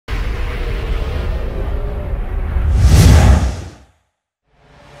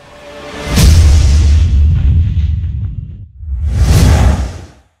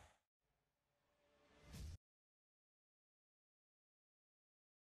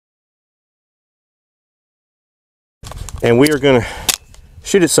and we are going to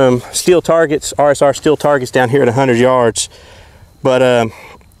shoot at some steel targets, RSR steel targets down here at 100 yards. But I'm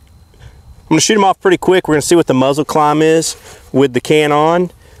going to shoot them off pretty quick. We're going to see what the muzzle climb is with the can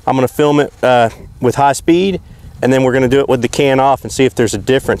on. I'm going to film it with high speed, and then we're going to do it with the can off and see if there's a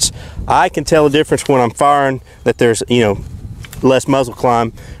difference. I can tell a difference when I'm firing that there's, you know, less muzzle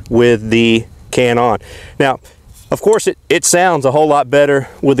climb with the can on. Now, of course, it sounds a whole lot better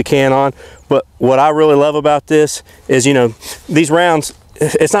with the can on, but what I really love about this is, you know, these rounds,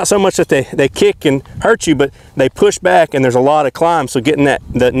 it's not so much that they kick and hurt you, but they push back and there's a lot of climb. So getting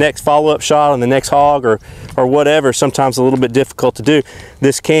the next follow-up shot on the next hog or whatever, sometimes a little bit difficult to do.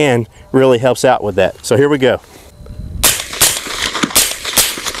 This can really helps out with that. So here we go.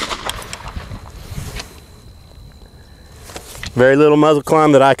 Very little muzzle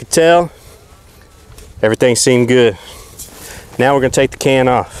climb that I could tell. Everything seemed good. Now we're going to take the can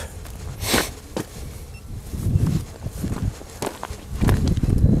off.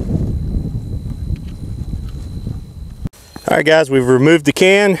 Alright guys, we've removed the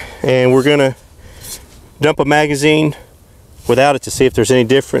can and we're going to dump a magazine without it to see if there's any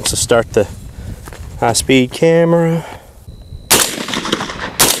difference. Let's start the high-speed camera.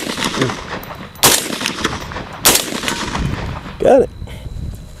 Got it.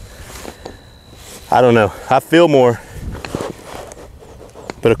 I don't know. I feel more.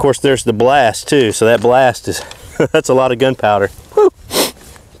 But of course there's the blast too. So that blast is, that's a lot of gunpowder. Woo.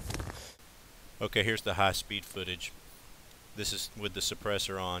 Okay, here's the high-speed footage. This is with the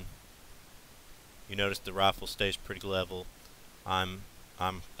suppressor on. You notice the rifle stays pretty level. I'm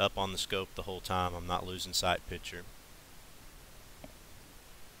up on the scope the whole time. I'm not losing sight picture.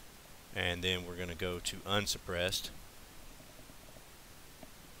 And then we're going to go to unsuppressed.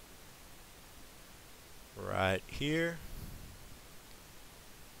 Right here.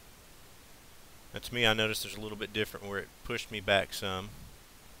 That's me. I noticed there's a little bit different where it pushed me back some.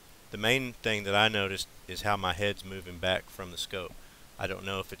 The main thing that I noticed is how my head's moving back from the scope. I don't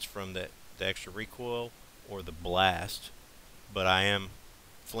know if it's from the extra recoil or the blast, but I am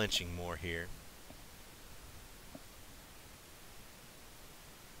flinching more here.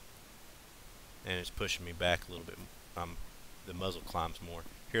 And it's pushing me back a little bit. The muzzle climbs more.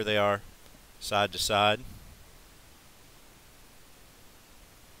 Here they are, side to side.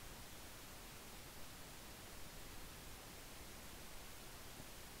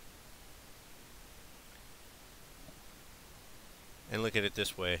 And look at it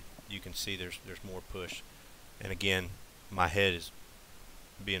this way, you can see there's more push. And again, my head is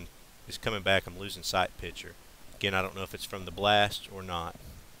coming back. I'm losing sight picture. Again, I don't know if it's from the blast or not.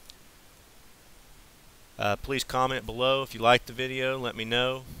 Please comment below if you liked the video. Let me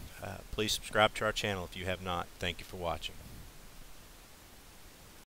know. Please subscribe to our channel if you have not. Thank you for watching.